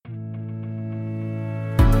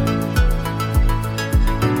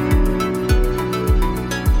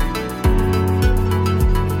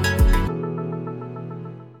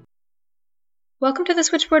Welcome to the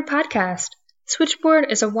Switchboard podcast.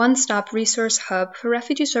 Switchboard is a one-stop resource hub for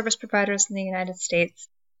refugee service providers in the United States.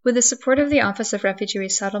 With the support of the Office of Refugee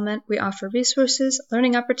Resettlement, we offer resources,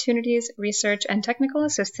 learning opportunities, research, and technical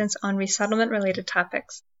assistance on resettlement-related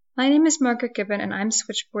topics. My name is Margaret Gibbon, and I'm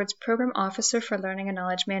Switchboard's Program Officer for Learning and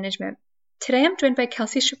Knowledge Management. Today I'm joined by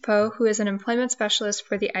Kelsey Chippeaux, who is an employment specialist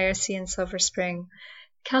for the IRC in Silver Spring.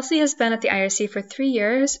 Kelsey has been at the IRC for 3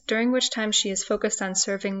 years, during which time she is focused on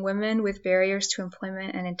serving women with barriers to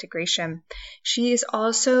employment and integration. She is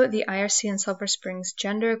also the IRC in Silver Spring's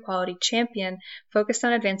Gender Equality Champion, focused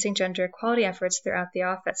on advancing gender equality efforts throughout the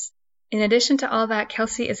office. In addition to all that,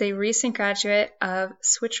 Kelsey is a recent graduate of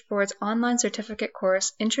Switchboard's online certificate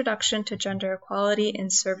course, Introduction to Gender Equality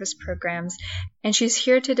in Service Programs, and she's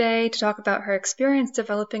here today to talk about her experience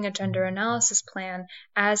developing a gender analysis plan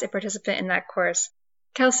as a participant in that course.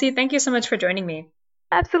 Kelsey, thank you so much for joining me.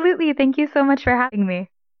 Absolutely. Thank you so much for having me.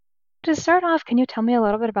 To start off, can you tell me a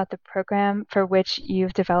little bit about the program for which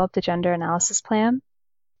you've developed a gender analysis plan?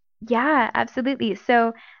 Yeah, absolutely.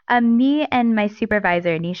 So me and my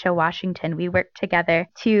supervisor, Nisha Washington, we worked together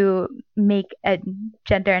to make a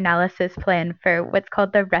gender analysis plan for what's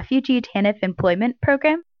called the Refugee TANF Employment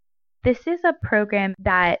Program. This is a program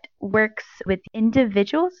that works with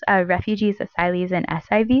individuals, refugees, asylees, and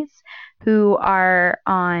SIVs who are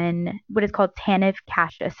on what is called TANF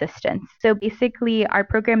cash assistance. So basically, our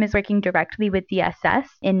program is working directly with DSS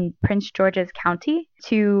in Prince George's County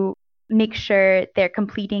to make sure they're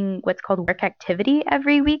completing what's called work activity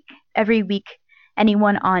every week. Every week,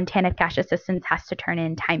 anyone on TANF cash assistance has to turn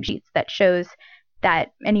in timesheets that shows that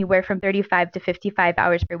anywhere from 35 to 55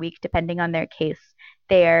 hours per week, depending on their case,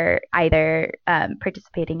 they're either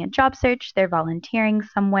participating in job search, they're volunteering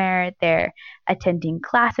somewhere, they're attending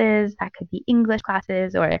classes, that could be English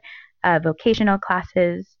classes or vocational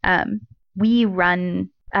classes. We run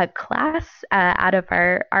a class out of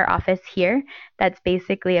our office here that's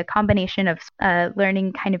basically a combination of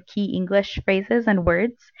learning kind of key English phrases and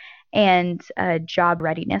words and a job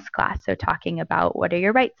readiness class. So talking about what are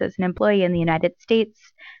your rights as an employee in the United States,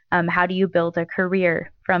 how do you build a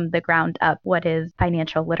career from the ground up, what is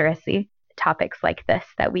financial literacy, topics like this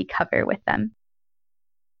that we cover with them.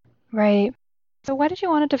 Right. So why did you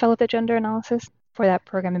want to develop the gender analysis for that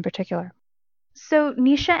program in particular? So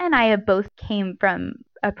Nisha and I have both came from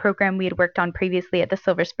a program we had worked on previously at the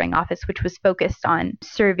Silver Spring office, which was focused on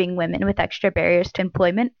serving women with extra barriers to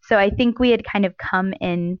employment. So I think we had kind of come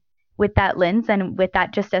in with that lens and with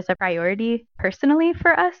that just as a priority personally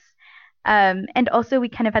for us. And also we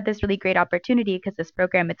kind of had this really great opportunity because this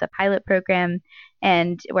program, it's a pilot program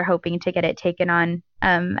and we're hoping to get it taken on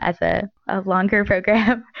as a longer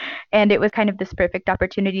program. And it was kind of this perfect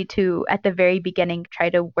opportunity to, at the very beginning, try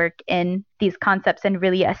to work in these concepts and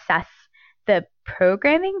really assess the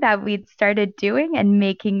programming that we'd started doing and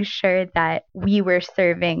making sure that we were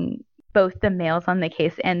serving both the males on the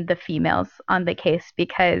case and the females on the case,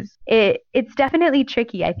 because it's definitely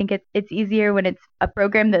tricky. I think it's easier when it's a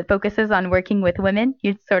program that focuses on working with women.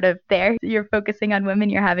 You're sort of there, you're focusing on women,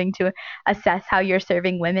 you're having to assess how you're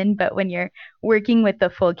serving women. But when you're working with the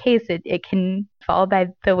full case, it can fall by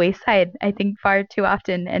the wayside, I think, far too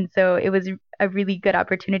often. And so it was a really good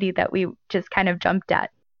opportunity that we just kind of jumped at.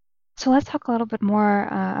 So let's talk a little bit more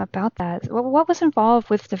about that. What was involved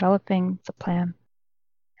with developing the plan?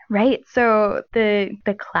 Right. So the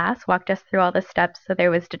class walked us through all the steps. So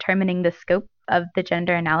there was determining the scope of the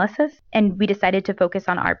gender analysis, and we decided to focus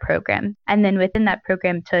on our program. And then within that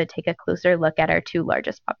program to take a closer look at our 2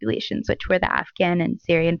 largest populations, which were the Afghan and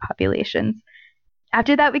Syrian populations.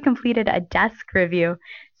 After that, we completed a desk review.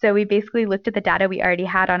 So we basically looked at the data we already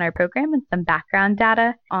had on our program and some background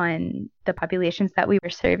data on the populations that we were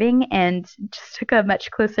serving, and just took a much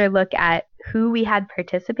closer look at who we had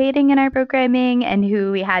participating in our programming and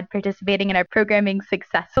who we had participating in our programming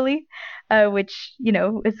successfully, which,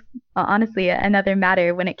 was honestly another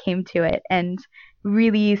matter when it came to it, and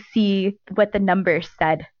really see what the numbers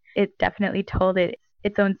said. It definitely told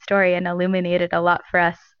its own story and illuminated a lot for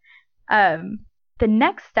us. The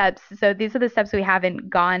next steps, so these are the steps we haven't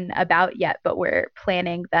gone about yet, but we're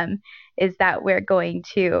planning them, is that we're going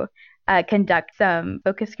to conduct some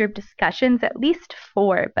focus group discussions, at least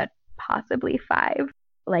 4, but possibly 5,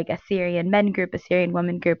 like a Syrian men group, a Syrian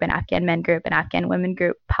women group, an Afghan men group, an Afghan women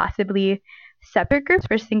group, possibly separate groups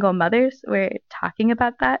for single mothers. We're talking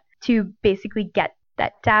about that to basically get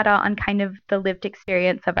that data on kind of the lived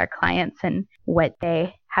experience of our clients and what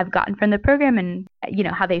they have gotten from the program and,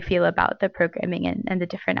 how they feel about the programming and the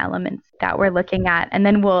different elements that we're looking at. And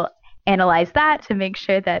then we'll analyze that to make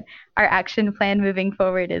sure that our action plan moving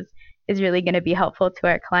forward is really going to be helpful to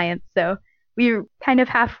our clients. So we're kind of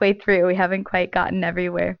halfway through. We haven't quite gotten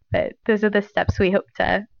everywhere, but those are the steps we hope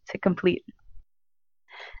to complete.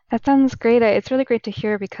 That sounds great. It's really great to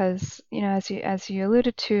hear because, as you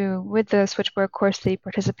alluded to, with the Switchboard course that you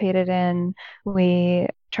participated in, we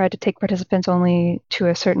tried to take participants only to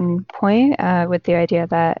a certain point, with the idea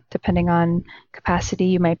that depending on capacity,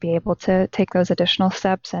 you might be able to take those additional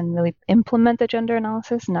steps and really implement the gender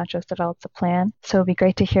analysis, not just develop the plan. So it'd be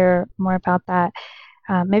great to hear more about that.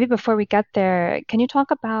 Maybe before we get there, can you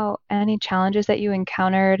talk about any challenges that you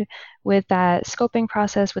encountered with that scoping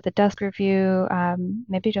process, with the desk review,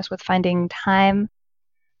 maybe just with finding time?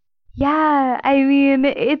 Yeah, I mean,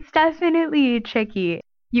 it's definitely tricky.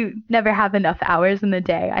 You never have enough hours in the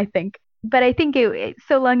day, I think. But I think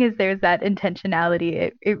so long as there's that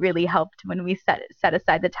intentionality, it really helped when we set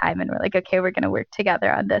aside the time and we're like, okay, we're going to work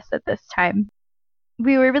together on this at this time.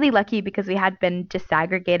 We were really lucky because we had been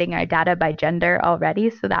disaggregating our data by gender already,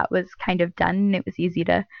 so that was kind of done and it was easy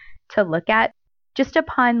to look at. Just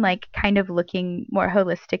upon kind of looking more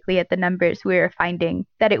holistically at the numbers, we were finding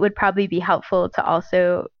that it would probably be helpful to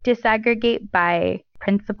also disaggregate by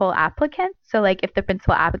principal applicant. So if the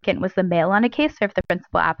principal applicant was the male on a case or if the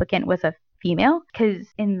principal applicant was a female, because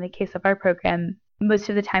in the case of our program, most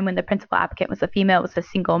of the time when the principal applicant was a female, it was a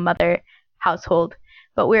single mother household.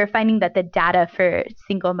 But we were finding that the data for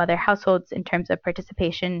single mother households in terms of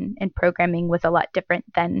participation in programming was a lot different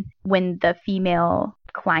than when the female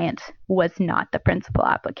client was not the principal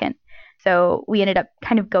applicant. So we ended up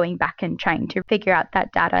kind of going back and trying to figure out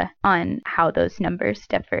that data on how those numbers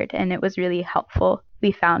differed. And it was really helpful,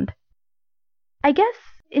 we found. I guess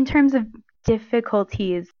in terms of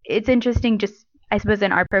difficulties, it's interesting just, I suppose,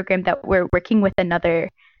 in our program that we're working with another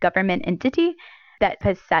government entity that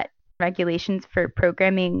has set regulations for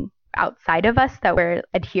programming outside of us that we're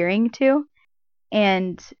adhering to.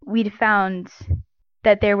 And we'd found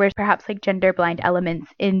that there were perhaps gender blind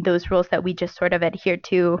elements in those rules that we just sort of adhered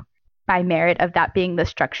to by merit of that being the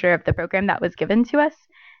structure of the program that was given to us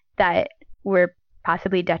that were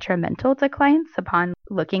possibly detrimental to clients upon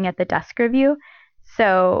looking at the desk review.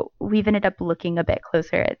 So we've ended up looking a bit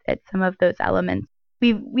closer at some of those elements.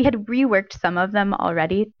 We had reworked some of them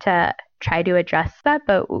already to try to address that,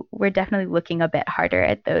 but we're definitely looking a bit harder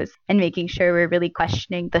at those and making sure we're really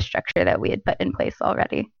questioning the structure that we had put in place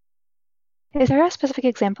already. Is there a specific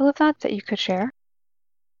example of that you could share?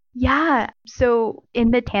 Yeah. So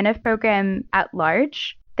in the TANF program at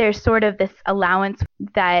large, there's sort of this allowance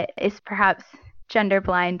that is perhaps gender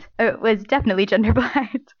blind. It was definitely gender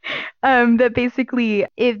blind. That basically,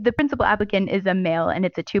 if the principal applicant is a male and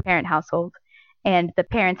it's a two-parent household and the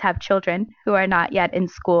parents have children who are not yet in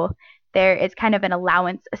school, there is kind of an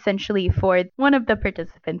allowance essentially for one of the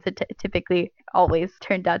participants. It typically always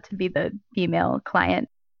turned out to be the female client.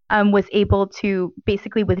 Was able to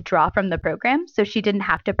basically withdraw from the program. So she didn't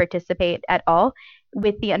have to participate at all,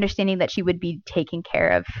 with the understanding that she would be taking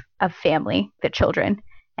care of family, the children,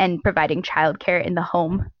 and providing childcare in the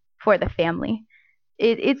home for the family.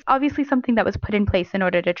 It's obviously something that was put in place in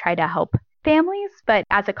order to try to help families, but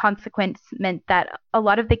as a consequence meant that a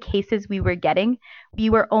lot of the cases we were getting, we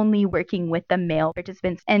were only working with the male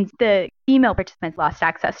participants, and the female participants lost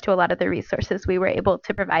access to a lot of the resources we were able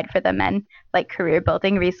to provide for the men, like career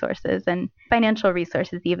building resources and financial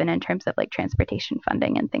resources, even in terms of transportation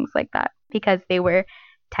funding and things like that, because they were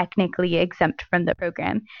technically exempt from the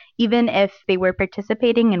program. Even if they were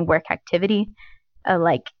participating in work activity,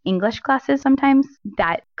 like English classes sometimes,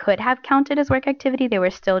 that could have counted as work activity, they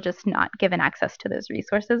were still just not given access to those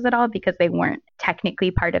resources at all because they weren't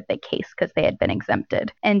technically part of the case because they had been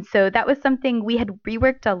exempted. And so that was something we had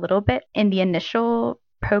reworked a little bit in the initial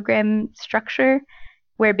program structure,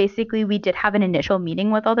 where basically we did have an initial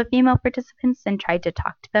meeting with all the female participants and tried to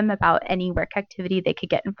talk to them about any work activity they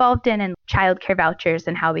could get involved in and childcare vouchers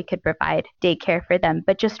and how we could provide daycare for them.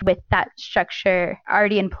 But just with that structure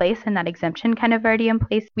already in place and that exemption kind of already in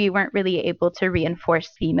place, we weren't really able to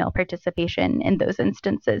reinforce female participation in those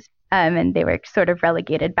instances. And they were sort of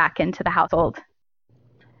relegated back into the household.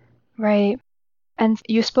 Right. And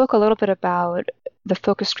you spoke a little bit about the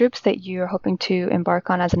focus groups that you're hoping to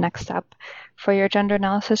embark on as a next step for your gender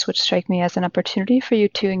analysis, which strike me as an opportunity for you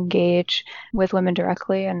to engage with women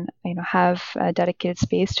directly and have a dedicated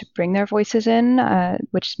space to bring their voices in,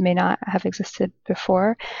 which may not have existed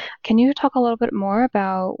before. Can you talk a little bit more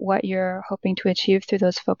about what you're hoping to achieve through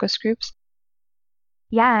those focus groups?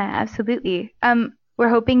 Yeah, absolutely. We're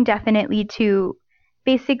hoping definitely to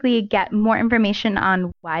basically get more information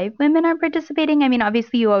on why women are participating. I mean,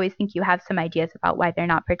 obviously, you always think you have some ideas about why they're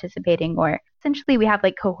not participating, or essentially we have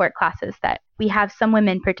like cohort classes that we have some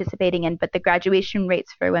women participating in, but the graduation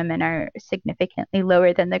rates for women are significantly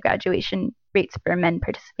lower than the graduation rates for men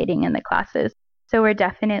participating in the classes. So we're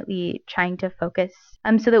definitely trying to focus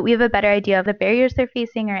so that we have a better idea of the barriers they're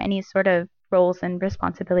facing or any sort of roles and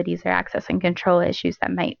responsibilities or access and control issues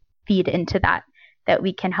that might feed into that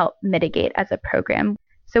we can help mitigate as a program.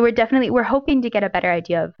 So we're hoping to get a better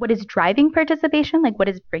idea of what is driving participation, like what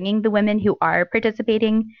is bringing the women who are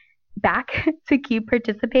participating back to keep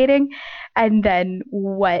participating, and then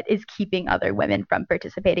what is keeping other women from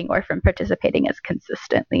participating or from participating as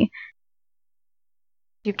consistently.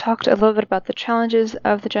 You've talked a little bit about the challenges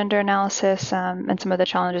of the gender analysis and some of the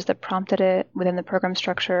challenges that prompted it within the program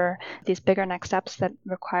structure, these bigger next steps that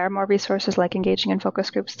require more resources like engaging in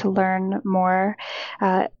focus groups to learn more.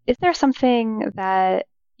 Is there something that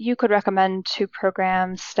you could recommend to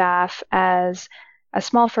program staff as a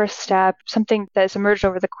small first step, something that has emerged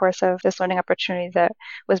over the course of this learning opportunity that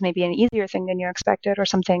was maybe an easier thing than you expected, or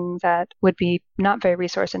something that would be not very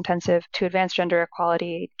resource intensive to advance gender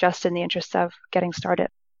equality just in the interest of getting started?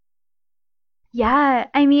 Yeah,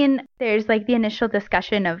 I mean, there's like the initial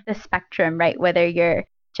discussion of the spectrum, right? Whether you're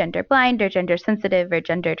gender blind or gender sensitive or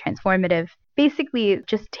gender transformative, basically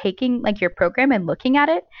just taking like your program and looking at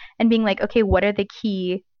it and being like, okay, what are the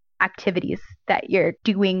key activities that you're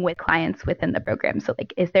doing with clients within the program? So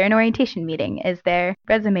like, is there an orientation meeting? Is there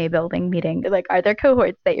resume building meeting? Like, are there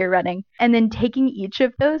cohorts that you're running? And then taking each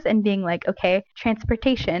of those and being like, okay,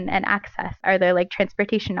 transportation and access. Are there like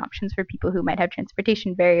transportation options for people who might have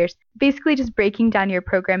transportation barriers? Basically just breaking down your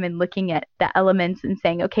program and looking at the elements and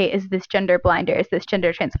saying, okay, is this gender blind or is this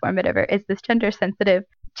gender transformative or is this gender sensitive?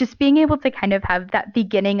 Just being able to kind of have that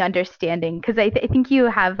beginning understanding, because I think you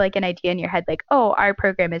have like an idea in your head, like, oh, our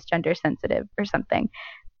program is gender sensitive or something.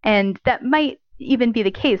 And that might even be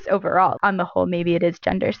the case overall. On the whole, maybe it is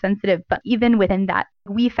gender sensitive. But even within that,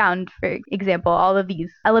 we found, for example, all of these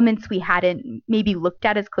elements we hadn't maybe looked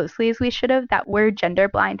at as closely as we should have that were gender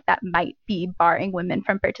blind that might be barring women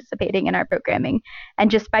from participating in our programming. And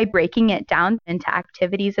just by breaking it down into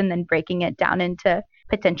activities and then breaking it down into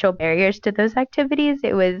potential barriers to those activities,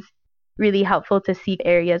 it was really helpful to see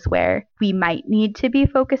areas where we might need to be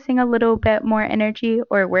focusing a little bit more energy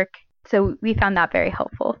or work. So we found that very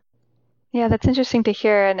helpful. Yeah, that's interesting to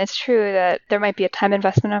hear. And it's true that there might be a time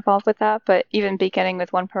investment involved with that, but even beginning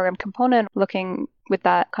with one program component, looking with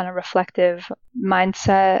that kind of reflective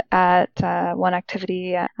mindset at one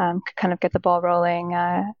activity could kind of get the ball rolling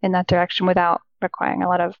in that direction without requiring a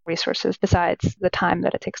lot of resources besides the time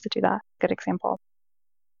that it takes to do that. Good example.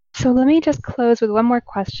 So let me just close with one more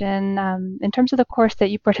question. In terms of the course that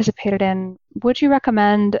you participated in, would you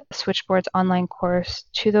recommend Switchboard's online course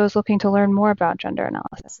to those looking to learn more about gender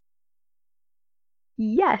analysis?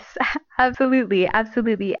 Yes, absolutely.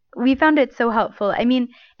 Absolutely. We found it so helpful. I mean,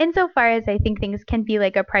 insofar as I think things can be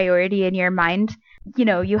like a priority in your mind, you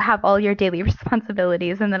know, you have all your daily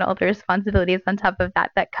responsibilities and then all the responsibilities on top of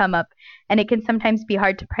that come up. And it can sometimes be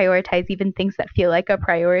hard to prioritize even things that feel like a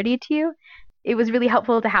priority to you. It was really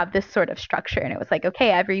helpful to have this sort of structure. And it was like,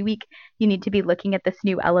 okay, every week you need to be looking at this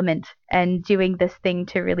new element and doing this thing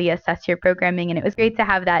to really assess your programming. And it was great to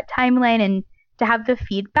have that timeline and to have the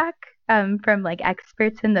feedback from like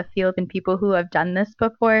experts in the field and people who have done this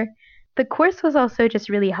before. The course was also just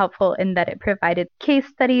really helpful in that it provided case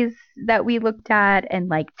studies that we looked at and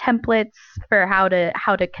like templates for how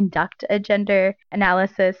to conduct a gender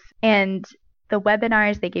analysis. And the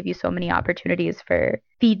webinars, they give you so many opportunities for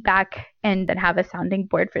feedback and then have a sounding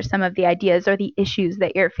board for some of the ideas or the issues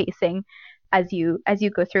that you're facing as you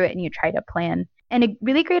go through it and you try to plan. And a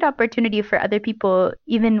really great opportunity for other people,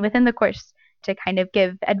 even within the course, to kind of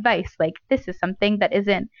give advice like, this is something that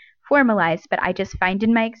isn't formalized, but I just find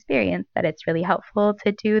in my experience that it's really helpful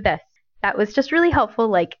to do this. That was just really helpful,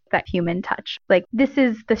 like that human touch. Like, this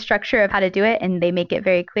is the structure of how to do it, and they make it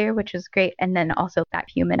very clear, which is great. And then also that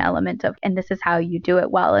human element of, and this is how you do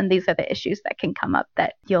it well, and these are the issues that can come up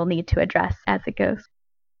that you'll need to address as it goes.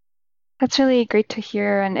 That's really great to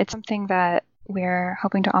hear, and it's something that we're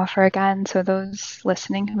hoping to offer again. So those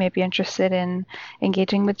listening who may be interested in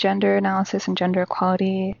engaging with gender analysis and gender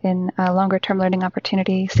equality in a longer term learning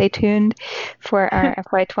opportunity, stay tuned for our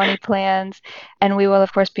FY20 plans. And we will,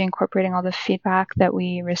 of course, be incorporating all the feedback that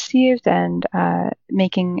we received and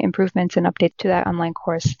making improvements and updates to that online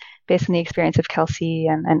course based on the experience of Kelsey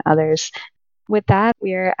and others. with that,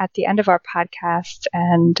 we're at the end of our podcast,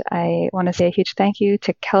 and I want to say a huge thank you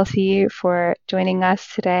to Kelsey for joining us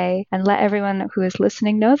today, and let everyone who is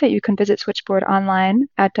listening know that you can visit Switchboard online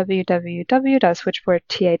at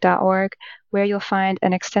www.switchboardta.org, where you'll find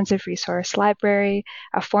an extensive resource library,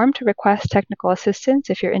 a form to request technical assistance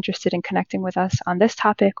if you're interested in connecting with us on this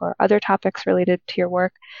topic or other topics related to your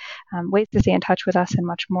work, ways to stay in touch with us, and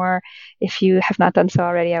much more. If you have not done so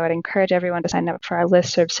already, I would encourage everyone to sign up for our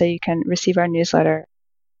listserv so you can receive our newsletter.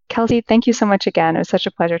 Kelsey, thank you so much again. It was such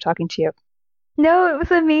a pleasure talking to you. No, it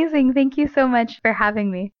was amazing. Thank you so much for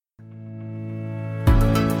having me.